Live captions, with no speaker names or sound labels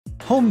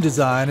Home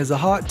design is a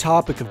hot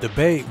topic of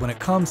debate when it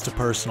comes to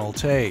personal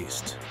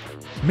taste.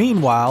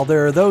 Meanwhile,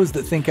 there are those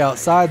that think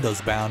outside those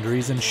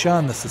boundaries and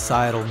shun the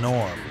societal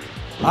norm.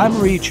 I'm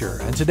Reacher,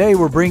 and today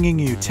we're bringing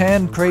you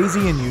 10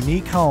 crazy and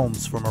unique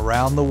homes from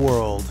around the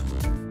world.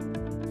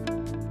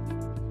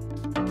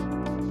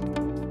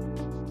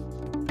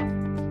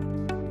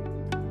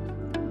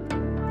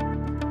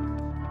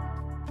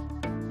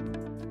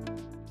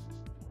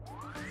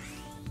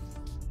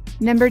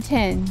 Number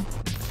 10.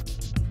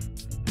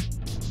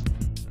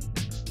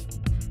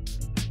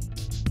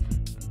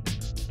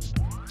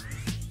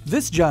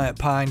 This giant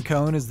pine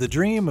cone is the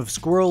dream of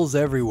squirrels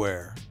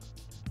everywhere.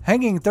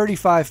 Hanging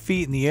 35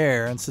 feet in the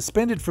air and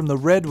suspended from the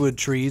redwood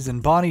trees in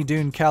Bonnie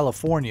Doon,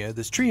 California,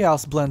 this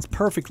treehouse blends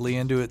perfectly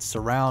into its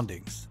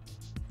surroundings.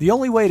 The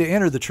only way to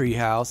enter the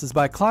treehouse is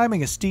by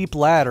climbing a steep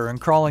ladder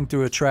and crawling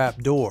through a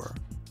trap door.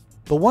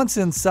 But once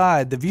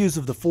inside, the views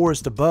of the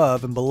forest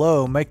above and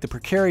below make the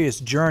precarious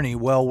journey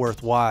well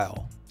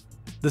worthwhile.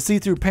 The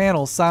see-through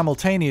panels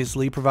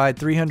simultaneously provide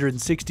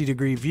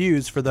 360-degree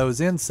views for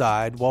those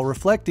inside while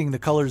reflecting the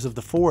colors of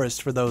the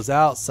forest for those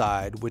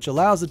outside, which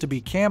allows it to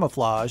be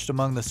camouflaged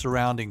among the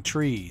surrounding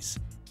trees.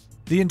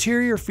 The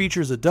interior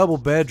features a double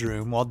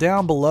bedroom, while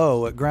down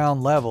below at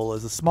ground level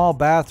is a small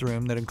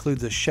bathroom that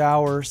includes a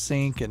shower,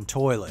 sink, and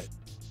toilet.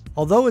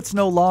 Although it's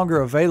no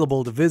longer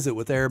available to visit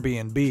with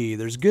Airbnb,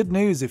 there's good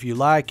news if you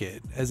like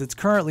it, as it's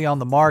currently on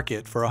the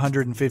market for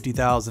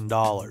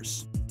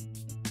 $150,000.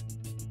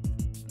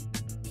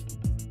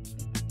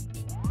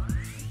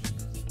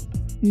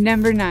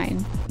 Number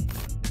 9.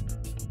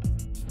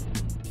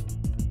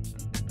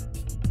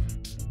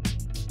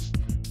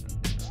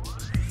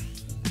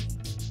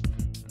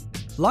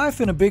 Life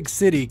in a big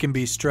city can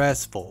be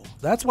stressful.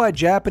 That's why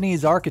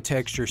Japanese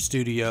architecture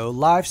studio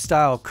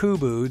Lifestyle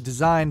Kubo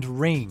designed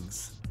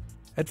rings.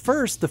 At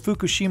first, the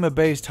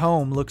Fukushima-based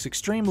home looks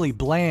extremely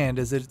bland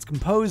as it's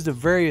composed of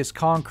various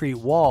concrete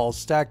walls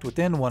stacked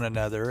within one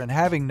another and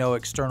having no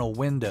external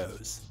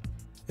windows.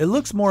 It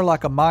looks more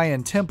like a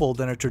Mayan temple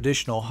than a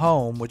traditional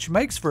home, which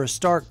makes for a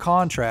stark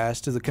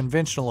contrast to the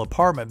conventional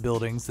apartment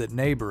buildings that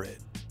neighbor it.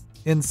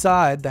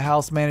 Inside, the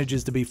house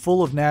manages to be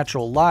full of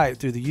natural light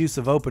through the use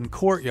of open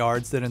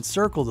courtyards that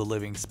encircle the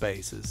living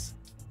spaces.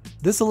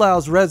 This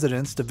allows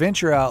residents to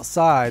venture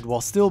outside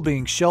while still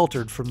being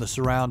sheltered from the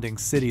surrounding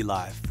city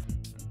life.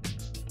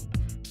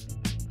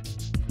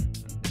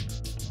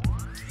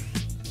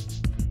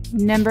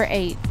 Number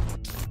 8.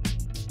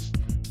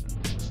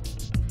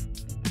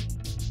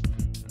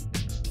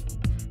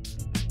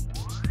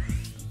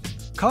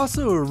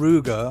 Casa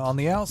Oruga, on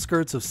the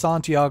outskirts of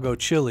Santiago,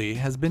 Chile,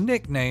 has been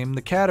nicknamed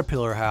the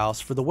Caterpillar House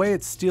for the way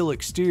its steel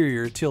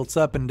exterior tilts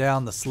up and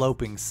down the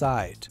sloping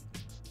site.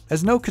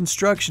 As no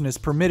construction is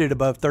permitted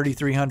above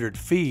 3,300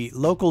 feet,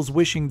 locals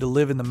wishing to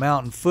live in the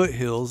mountain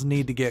foothills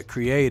need to get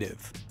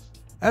creative.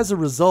 As a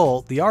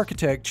result, the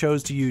architect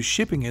chose to use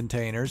shipping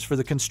containers for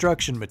the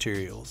construction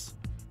materials.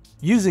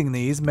 Using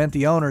these meant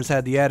the owners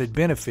had the added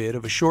benefit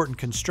of a shortened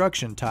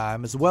construction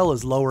time as well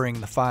as lowering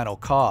the final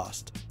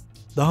cost.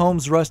 The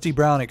home's rusty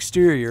brown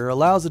exterior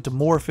allows it to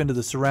morph into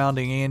the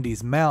surrounding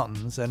Andes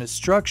Mountains, and its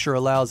structure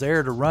allows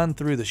air to run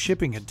through the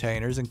shipping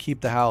containers and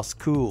keep the house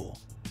cool.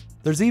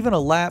 There's even a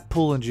lap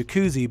pool and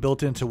jacuzzi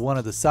built into one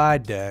of the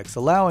side decks,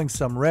 allowing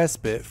some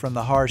respite from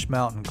the harsh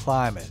mountain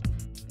climate.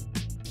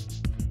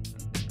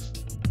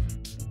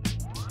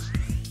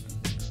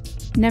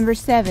 Number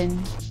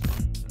 7.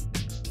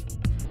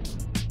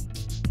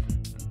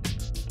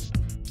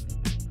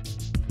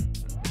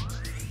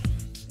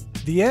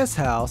 The S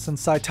House in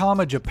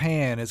Saitama,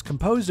 Japan is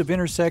composed of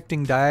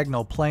intersecting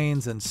diagonal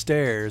planes and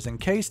stairs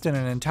encased in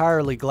an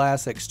entirely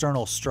glass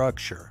external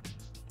structure.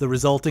 The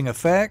resulting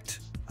effect?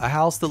 A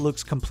house that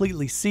looks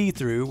completely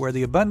see-through, where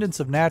the abundance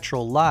of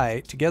natural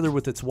light, together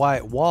with its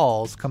white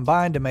walls,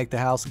 combine to make the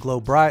house glow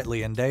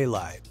brightly in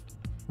daylight.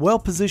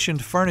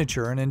 Well-positioned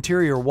furniture and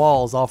interior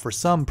walls offer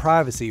some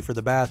privacy for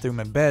the bathroom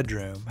and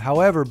bedroom.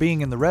 However, being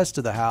in the rest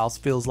of the house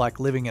feels like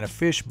living in a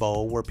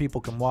fishbowl where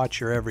people can watch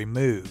your every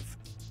move.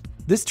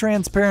 This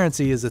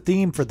transparency is a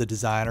theme for the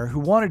designer, who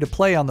wanted to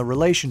play on the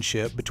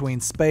relationship between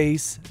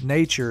space,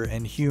 nature,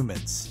 and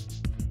humans.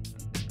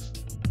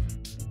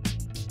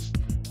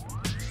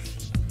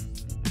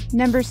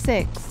 Number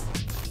 6.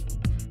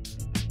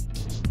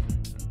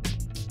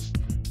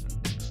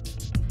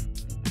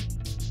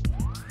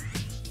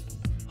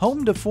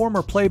 Home to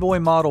former Playboy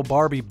model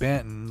Barbie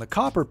Benton, the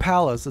Copper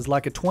Palace is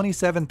like a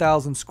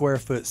 27,000 square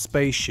foot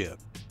spaceship.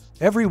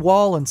 Every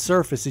wall and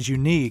surface is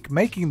unique,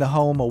 making the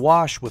home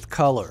awash with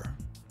color.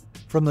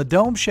 From the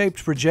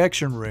dome-shaped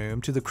projection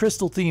room to the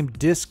crystal-themed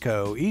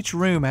disco, each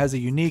room has a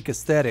unique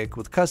aesthetic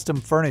with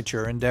custom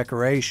furniture and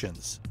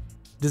decorations.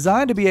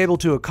 Designed to be able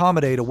to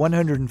accommodate a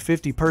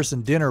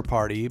 150-person dinner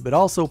party, but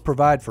also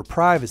provide for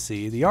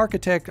privacy, the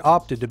architect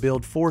opted to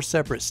build 4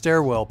 separate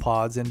stairwell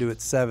pods into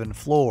its 7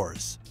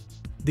 floors.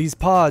 These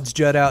pods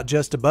jut out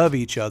just above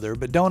each other,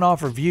 but don't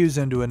offer views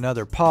into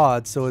another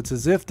pod, so it's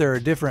as if there are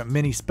different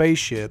mini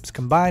spaceships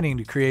combining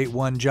to create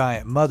one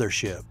giant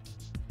mothership.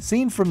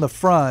 Seen from the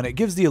front, it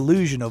gives the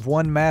illusion of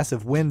one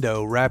massive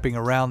window wrapping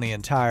around the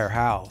entire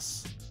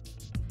house.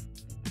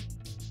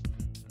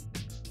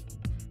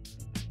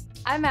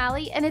 I'm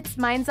Allie, and it's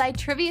Mind's Eye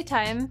Trivia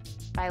time.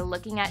 By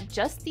looking at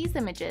just these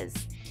images,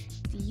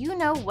 do you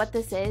know what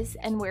this is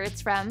and where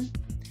it's from?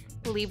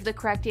 Leave the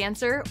correct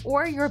answer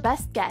or your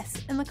best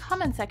guess in the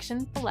comment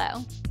section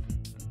below.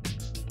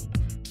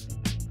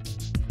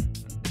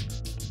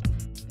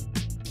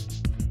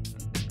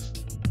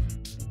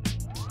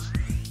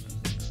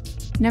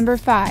 Number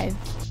 5.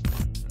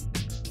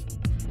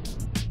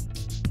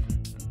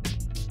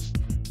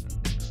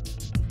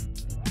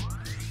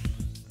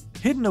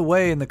 Hidden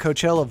away in the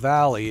Coachella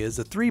Valley is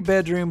a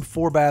 3-bedroom,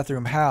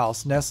 4-bathroom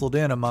house nestled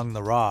in among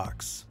the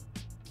rocks.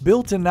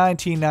 Built in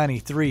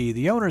 1993,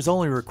 the owner's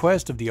only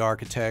request of the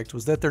architect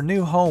was that their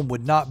new home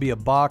would not be a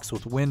box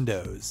with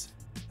windows,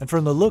 and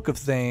from the look of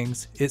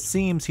things, it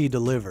seems he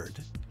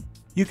delivered.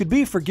 You could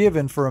be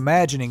forgiven for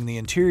imagining the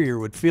interior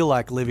would feel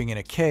like living in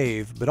a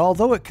cave, but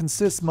although it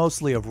consists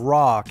mostly of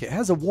rock, it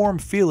has a warm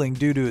feeling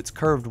due to its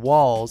curved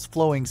walls,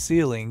 flowing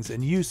ceilings,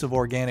 and use of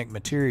organic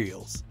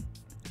materials.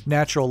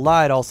 Natural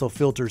light also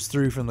filters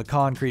through from the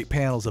concrete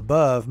panels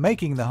above,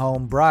 making the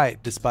home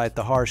bright despite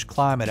the harsh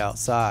climate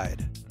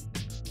outside.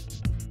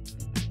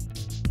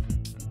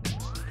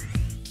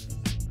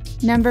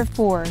 Number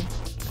 4.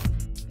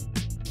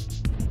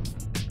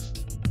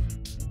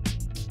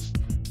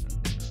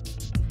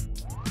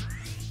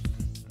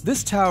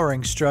 This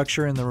towering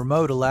structure in the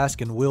remote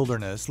Alaskan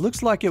wilderness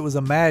looks like it was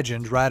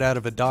imagined right out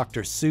of a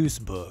Dr. Seuss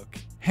book,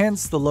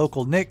 hence the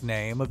local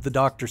nickname of the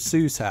Dr.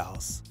 Seuss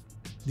house.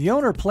 The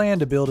owner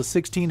planned to build a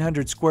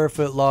 1,600 square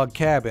foot log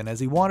cabin as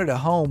he wanted a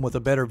home with a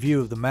better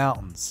view of the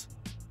mountains.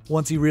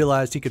 Once he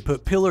realized he could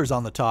put pillars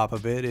on the top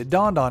of it, it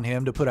dawned on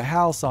him to put a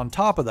house on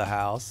top of the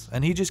house,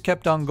 and he just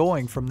kept on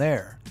going from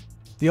there.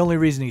 The only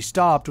reason he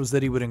stopped was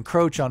that he would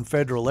encroach on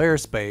federal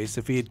airspace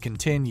if he had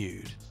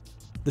continued.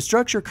 The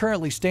structure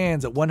currently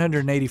stands at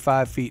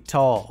 185 feet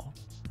tall.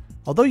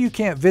 Although you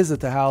can't visit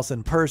the house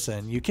in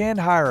person, you can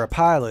hire a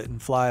pilot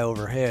and fly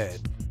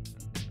overhead.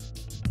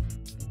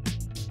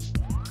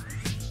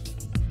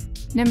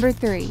 Number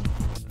 3.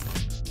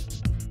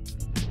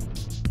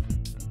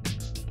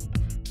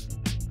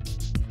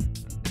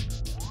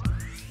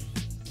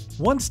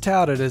 Once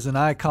touted as an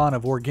icon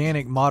of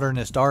organic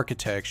modernist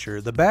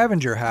architecture, the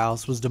Bavinger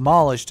House was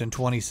demolished in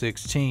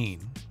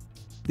 2016.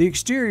 The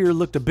exterior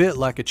looked a bit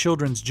like a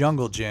children's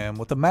jungle gym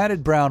with a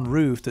matted brown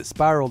roof that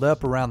spiraled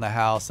up around the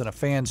house and a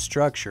fan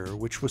structure,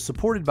 which was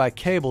supported by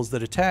cables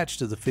that attached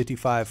to the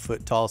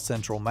 55-foot-tall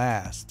central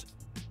mast.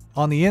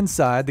 On the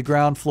inside, the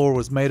ground floor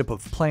was made up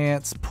of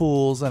plants,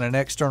 pools, and an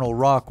external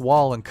rock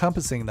wall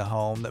encompassing the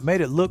home that made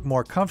it look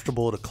more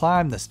comfortable to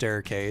climb the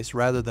staircase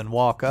rather than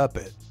walk up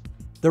it.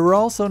 There were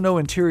also no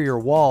interior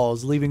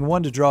walls, leaving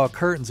one to draw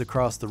curtains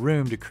across the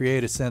room to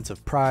create a sense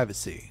of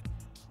privacy.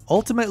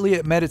 Ultimately,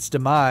 it met its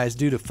demise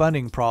due to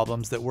funding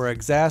problems that were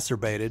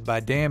exacerbated by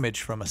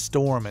damage from a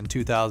storm in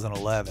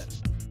 2011.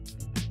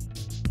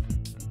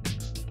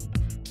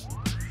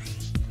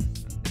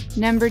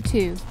 Number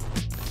 2.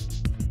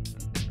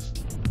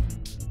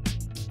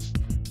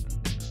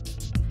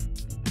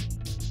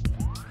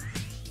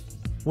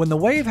 When the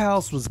Wave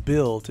House was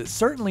built, it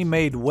certainly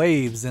made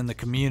waves in the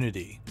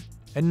community.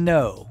 And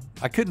no,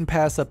 I couldn't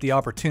pass up the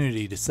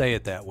opportunity to say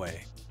it that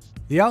way.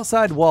 The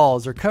outside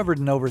walls are covered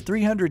in over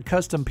 300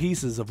 custom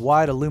pieces of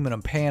white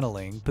aluminum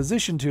paneling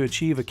positioned to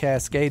achieve a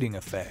cascading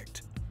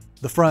effect.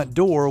 The front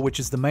door, which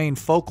is the main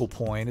focal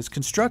point, is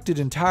constructed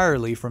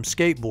entirely from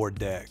skateboard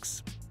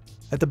decks.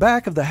 At the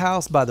back of the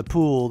house by the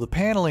pool, the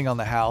paneling on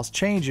the house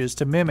changes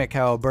to mimic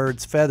how a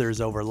bird's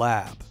feathers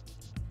overlap.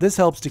 This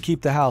helps to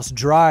keep the house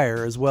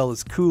drier as well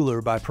as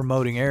cooler by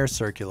promoting air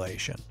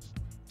circulation.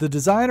 The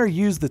designer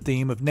used the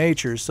theme of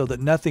nature so that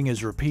nothing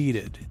is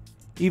repeated.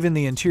 Even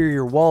the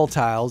interior wall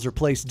tiles are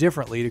placed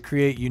differently to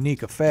create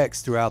unique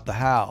effects throughout the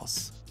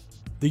house.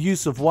 The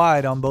use of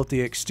white on both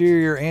the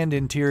exterior and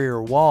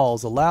interior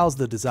walls allows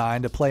the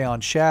design to play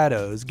on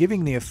shadows,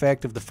 giving the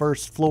effect of the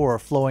first floor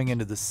flowing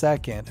into the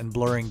second and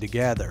blurring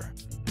together.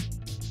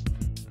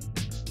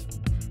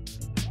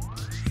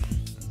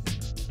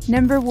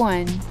 Number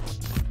 1.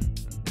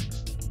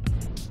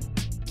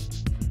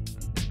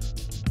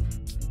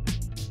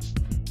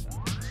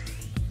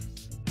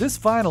 This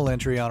final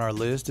entry on our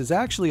list is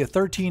actually a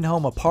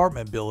 13-home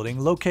apartment building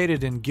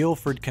located in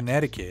Guilford,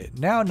 Connecticut,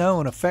 now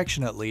known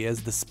affectionately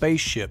as the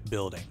Spaceship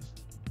Building.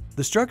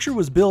 The structure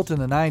was built in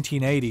the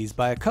 1980s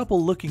by a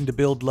couple looking to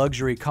build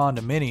luxury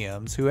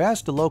condominiums who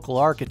asked a local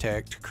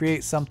architect to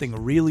create something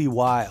really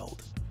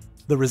wild.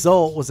 The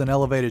result was an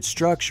elevated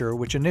structure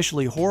which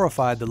initially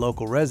horrified the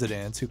local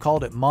residents who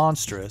called it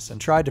monstrous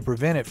and tried to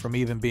prevent it from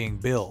even being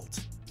built.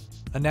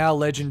 A now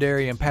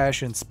legendary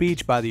impassioned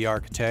speech by the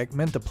architect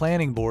meant the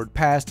planning board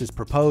passed his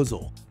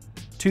proposal.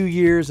 2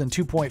 years and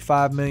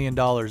 $2.5 million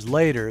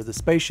later, the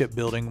Spaceship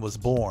Building was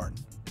born.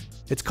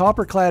 Its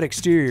copper-clad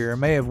exterior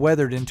may have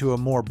weathered into a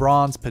more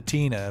bronze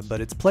patina,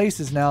 but its place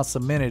is now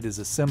cemented as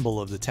a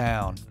symbol of the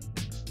town.